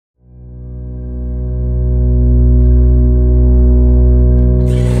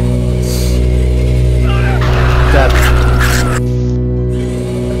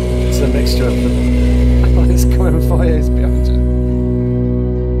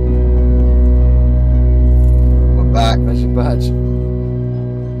badge.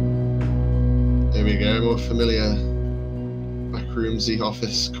 Here we go, more familiar backroomsy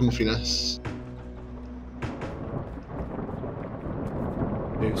office comfiness.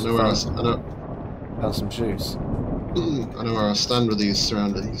 Juice. I know where Have some juice. I know where I stand with these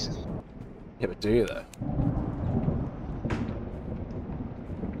surroundings. Yeah, but do you though?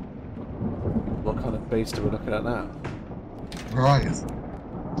 What kind of beast are we looking at now? Right.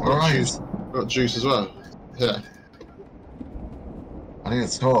 Juice. Got juice as well. Yeah. I need a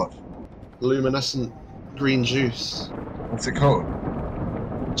torch. Luminescent green juice. What's it called?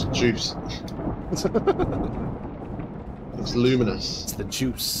 Juice. It's luminous. It's the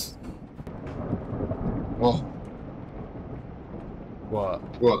juice. Oh, What?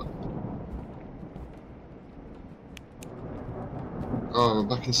 What? Oh, we're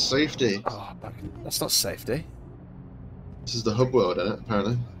back in safety. Oh, that's not safety. This is the hub world, isn't it,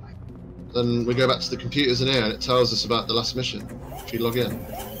 apparently? Then we go back to the computers in here and it tells us about the last mission. If you log in.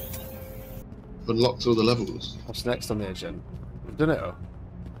 We've unlocked all the levels. What's next on the agenda? We've done it all.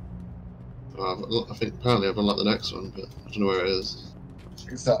 I think apparently I've unlocked the next one, but I don't know where it is.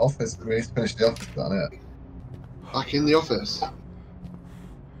 it's that office. We need to finish the office, isn't it? Back in the office.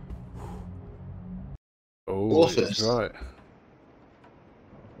 Oh, Office. that's right.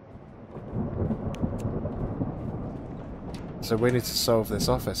 So we need to solve this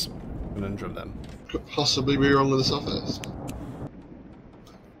office conundrum then. Could possibly be wrong with this office.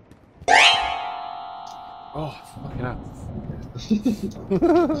 Oh, fucking hell.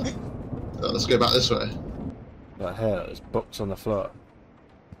 Let's go back this way. Right here, there's books on the floor.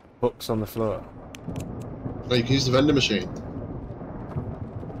 Books on the floor. Oh, you can use the vending machine.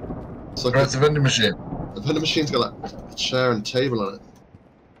 It's like Right, it's a vending machine. the vending machine's got like a chair and table on it.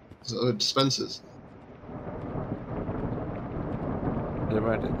 There's other dispensers.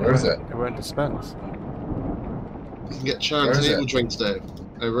 Where is it? It won't dispense. You can get chair Where and is table it? drinks, Dave.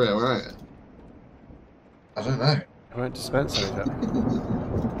 Over here, where are you? I don't know. It won't dispense anything.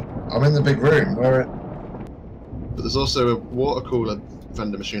 I'm in the big room. Where? But there's also a water cooler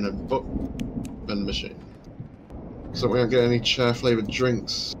vending machine, a book vending machine. So we don't get any chair flavoured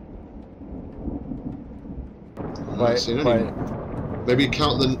drinks. I've not seen any. Maybe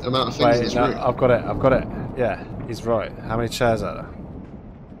count the amount of things in this room. I've got it. Yeah, he's right. How many chairs are there?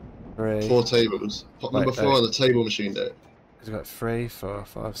 3. 4 tables. Pop number 4 on the table machine, Dave. He's got 3, 4,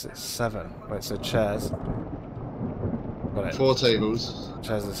 5, 6, 7. Wait, so chairs. Got it. 4 tables.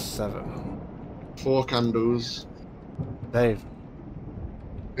 Chairs is 7. 4 candles. Dave,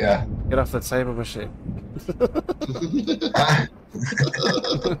 Yeah. get off the table machine.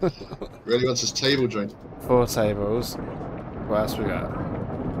 Really wants his table drink. 4 tables. What else we got?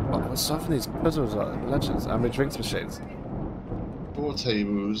 What's solving these puzzles like legends? How many drinks machines? 4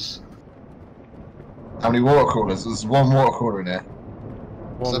 tables. How many water coolers? There's 1 water cooler in here.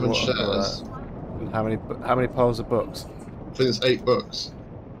 7 water cooler. chairs. And how many piles of books? I think there's 8 books.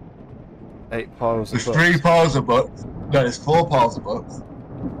 8 piles of There's books. 3 piles of books. No, there's 4 piles of books.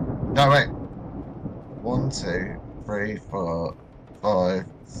 No, wait. 1, 2, 3, 4, 5,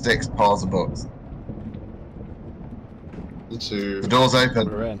 6 piles of books. 1, 2. The door's open.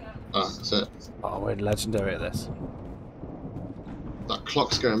 We're in. Ah, that's it. Oh, we're legendary at this. That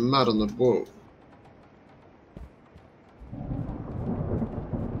clock's going mad on the wall.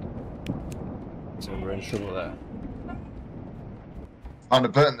 So we're in trouble there. Find a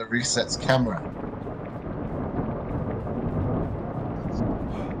button that resets camera.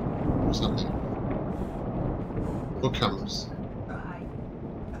 What's happening? What cameras?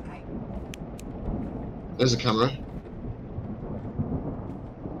 There's a camera.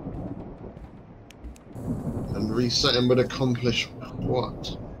 And resetting would accomplish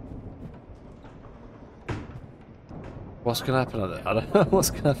what? What's gonna happen on it? I don't know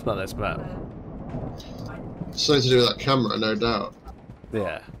what's gonna happen on this map. Something to do with that camera, no doubt.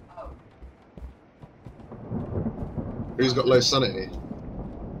 Yeah. Who's got low sanity?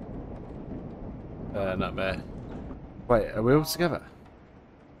 Not me. Wait, are we all together?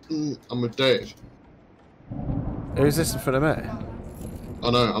 I'm with Dave. Who's this in front of me?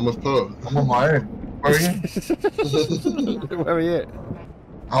 Oh no, I'm with Paul. I'm on my own. Where are you? Where are you?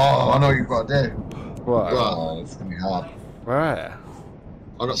 Oh, I know what you've got to do. What? Oh, it's going to be hard. Where are you?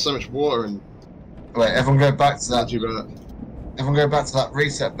 I got so much water and Wait, everyone go back to that. about. Everyone go back to that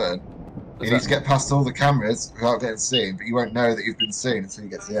reset button. You need to get past all the cameras without getting seen, but you won't know that you've been seen until you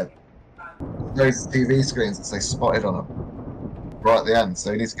get to the end. Those TV screens that say spotted on them. Right at the end,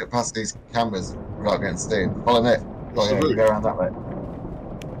 so you need to get past these cameras without getting seen. Follow me. Go around that way.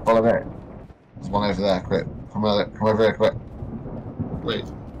 Follow me. There's one over there, quick. Come over here, quick. Wait,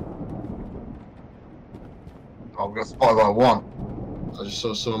 Oh, we got spotted by one. I just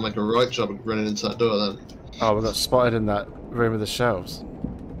saw someone make a right job of running into that door then. Oh, we got spotted in that room with the shelves.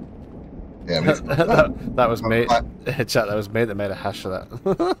 Yeah, we that was me. Chat, that was me that made a hash of that.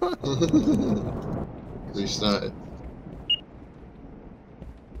 We started.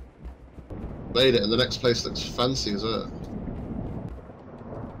 Made it, and the next place looks fancy as well.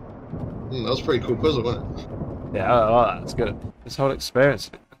 That was a pretty cool puzzle, wasn't it? Yeah, I like that. It's good. This whole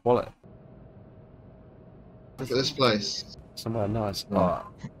experience, quality. Look at this place. Somewhere nice. Oh.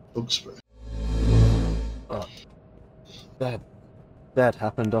 Bug spray. Oh. Dead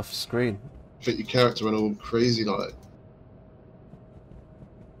happened off screen. I think your character went all crazy like.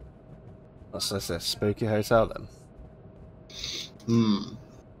 What's this? A spooky hotel then?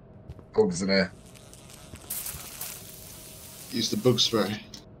 Bugs in here. Use the bug spray.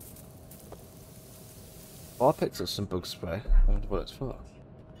 Oh, I picked up some bug spray. I wonder what it's for.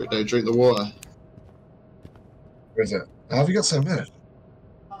 Quick day, drink the water. Where is it? How have you got so much?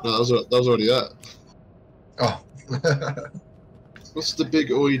 No, that was already that. Oh. What's the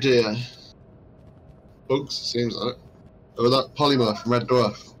big idea? Bugs, seems like. Or that polymer from Red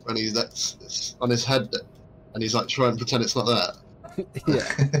Dwarf, when that's on his head, and he's like trying to pretend it's not there. Yeah.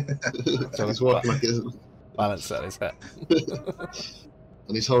 So he's walking like it isn't. Balance on his head.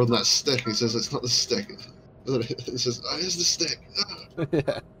 And he's holding that stick, and he says, "It's not the stick." He says, "Oh, here's the stick."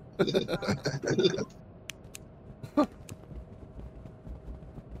 Yeah.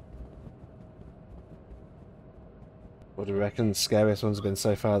 What do you reckon the scariest ones have been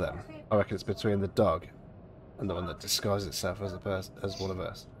so far then? I reckon it's between the dog and the one that disguises itself as as one of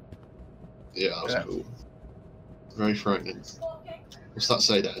us. Yeah, that was cool. Very frightening. What's that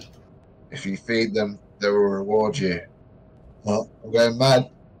say, Dad? If you feed them, they will reward you. Oh, I'm going mad.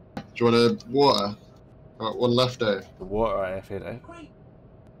 Do you want a water? Right, one left, Dave. The water I feed it.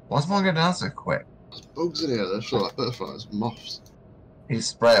 Why's mine going down so quick? There's bugs in here. They feel like butterflies, moths. You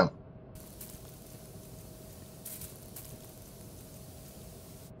spray them.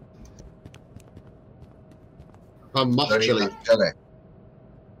 Moth Don't jelly. eat that jelly.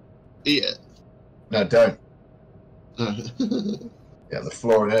 Eat it. No, don't. Oh, Yeah, the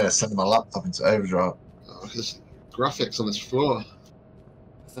floor in here is sending my laptop into overdrive. there's graphics on this floor.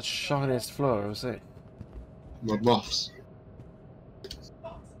 It's the shiniest floor I've seen. More moths.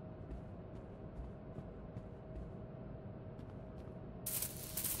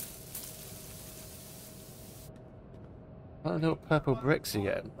 I don't know what purple bricks you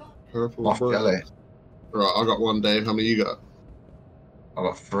get. Purple Moth brick. jelly. Right, I got one, Dave. How many you got? I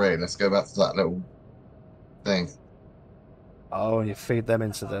got 3. Let's go back to that little thing. Oh, and you feed them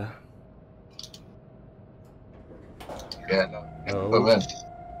into the... Yeah, no. Oh. Put 'em in.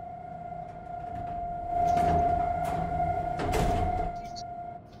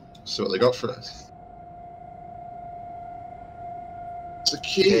 See what they got for us. It's a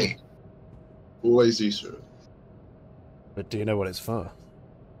key. Always useful. But do you know what it's for?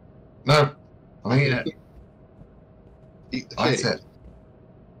 No, I'm eating it. Eat the I key. ate it.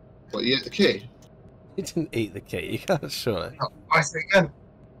 What, you ate the key? You didn't eat the key, you can't, surely. No, I say again.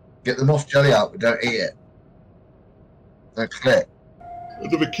 Get the moth jelly out, but don't eat it. Don't click.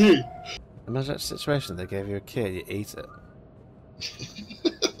 Another key. Imagine that situation, they gave you a key and you eat it.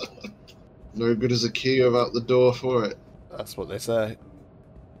 No good as a key without the door for it. That's what they say.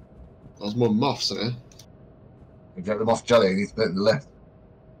 There's more moths in here. You get the moth jelly, you need to put it in the lift.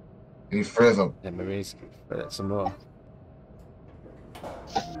 You need 3 of them. Yeah, maybe put it some more.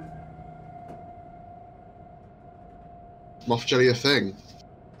 Moth jelly a thing?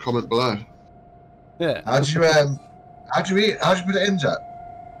 Comment below. Yeah. How'd you put it in, Jack?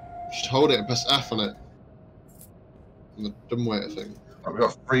 Just hold it and press F on it. On the dumbwaiter thing. Right, we've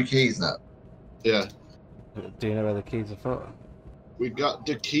got 3 keys now. Yeah. Do you know where the keys are for? We got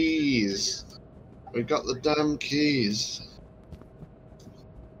the keys. We got the damn keys.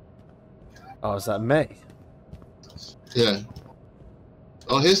 Oh, is that me? Yeah.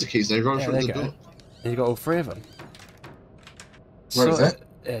 Oh, here's the keys. They're right in Yeah, front there of the you door. go. And you got all 3 of them. Where is it?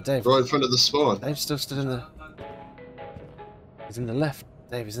 Yeah, Dave. Right in front of the spawn. Dave's still stood in the... He's in the left.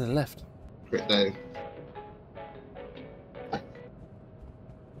 Dave, he's in the left. Quick, Dave.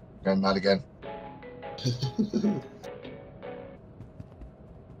 Going mad again.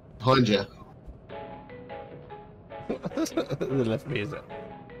 Behind you. The left me, is it?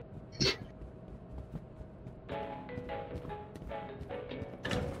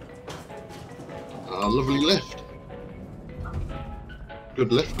 Oh, lovely lift.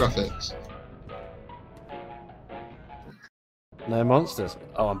 Good lift graphics. No monsters.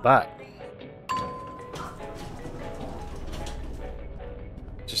 Oh, I'm back.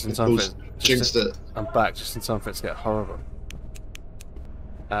 Just in time for it Jinxed it. I'm back just in time for it to get horrible.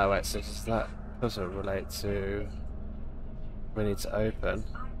 Wait, so does that also relate to... We need to open?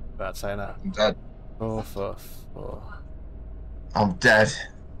 About saying that. I'm dead. 4, 4, 4. I'm dead.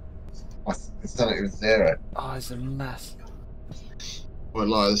 I thought it was 0. Oh, it's a mess. I won't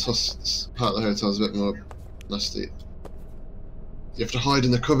lie, this part of the hotel's a bit more nasty. You have to hide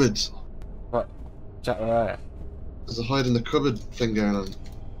in the cupboards. What? Jack, where are you? There's a hide in the cupboard thing going on.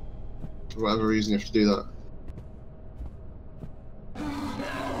 For whatever reason, you have to do that.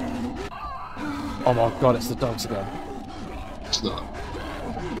 Oh my god, it's the dogs again. It's not.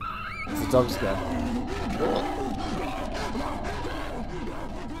 It's the dogs again. What?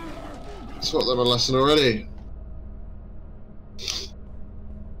 I taught them a lesson already.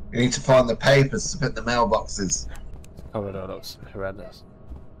 You need to find the papers to put in the mailboxes. The corridor looks horrendous.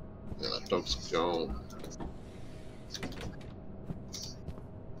 Yeah, that dog's gone.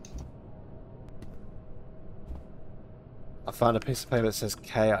 I found a piece of paper that says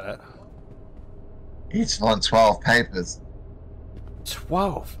K on it. You need to find 12 papers.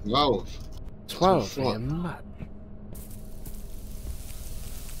 12? Wow. 12? What? You're mad.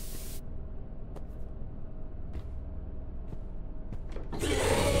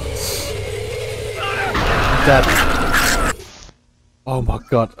 Dead. Oh my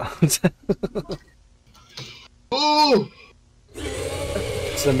god. Oh!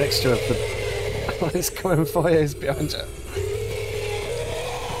 It's a mixture of the... It's coming for you, it's behind you.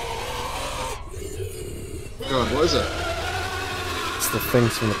 God, what is it? It's the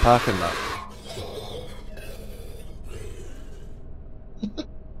things from the parking lot.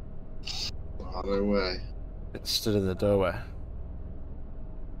 Oh, no way. It stood in the doorway.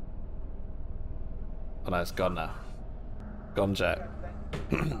 Oh no, it's gone now. Gone, Jack.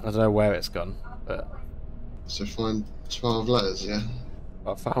 I don't know where it's gone, but So find 12 letters, yeah?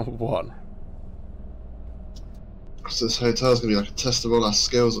 I found one. So this hotel's gonna be like a test of all our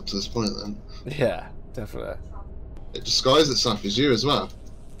skills up to this point then. Yeah, definitely. It disguised itself as you as well.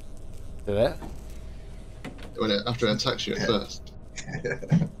 Did it? After it attacks you at first.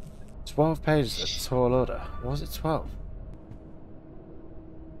 12 pages of tall order. What was it 12?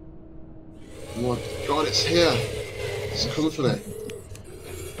 Oh my god, it's here! It's coming for me.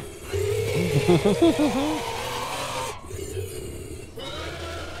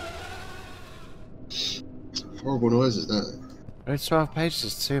 Horrible noises, don't they? Only 12 pages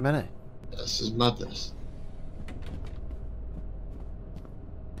is too many. This is madness.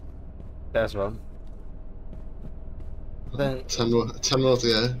 There's one. Then, 10 more to go.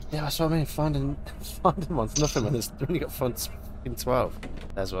 yeah, that's what I mean. Finding one's nothing when there's only got fun in 12.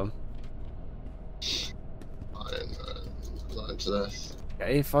 There's one. I'm lying to this. Yeah,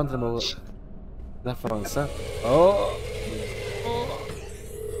 you find them all. Left one set. Oh!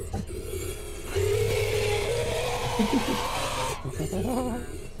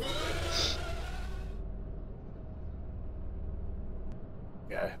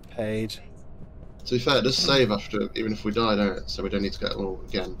 Okay, page. To be fair, it does save after, even if we die, don't it? So we don't need to get them all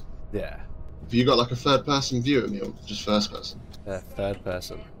again. Yeah, Have you got like a third person view of me or just first person? third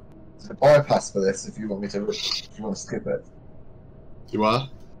person. There's a bypass for this if you want me to. If you want to skip it, You are?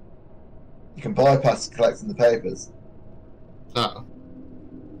 you can bypass collecting the papers. Oh.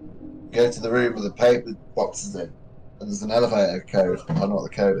 Go to the room with the paper boxes in, and there's an elevator code. I don't know what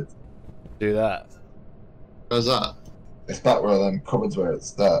the code is. Do that. Where's that? It's back where them cupboards where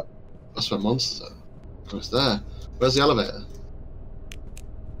it's there. That's where monsters are. Oh, it's there. Where's the elevator?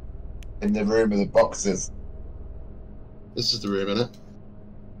 In the room with the boxes. This is the room, innit?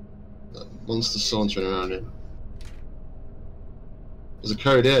 Monsters sauntering around in. There's a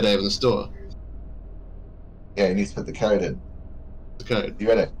code here, Dave, in the store. Yeah, you need to put the code in. The code. You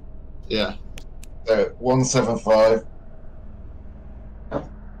ready? Yeah. So 175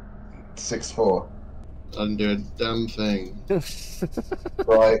 64. I didn't do a damn thing.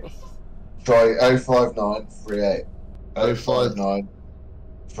 Right. Try 05938.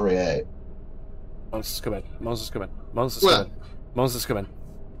 05938. Monsters coming. Monsters coming. Monsters Where? coming. Monsters coming.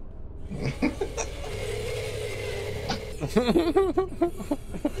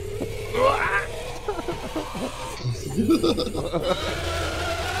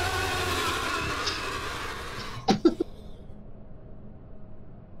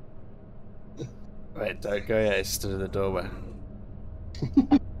 Wait, don't go yet. It's stood in the doorway.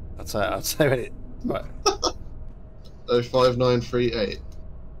 I'll tell you when it. Right. 05938.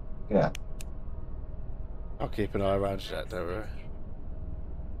 Yeah. I'll keep an eye around you, don't worry.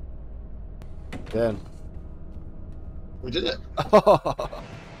 Then. We did it.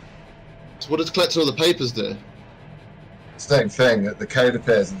 So what does collecting all the papers do? Same thing, that the code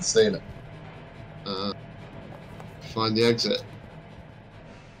appears in the ceiling. find the exit.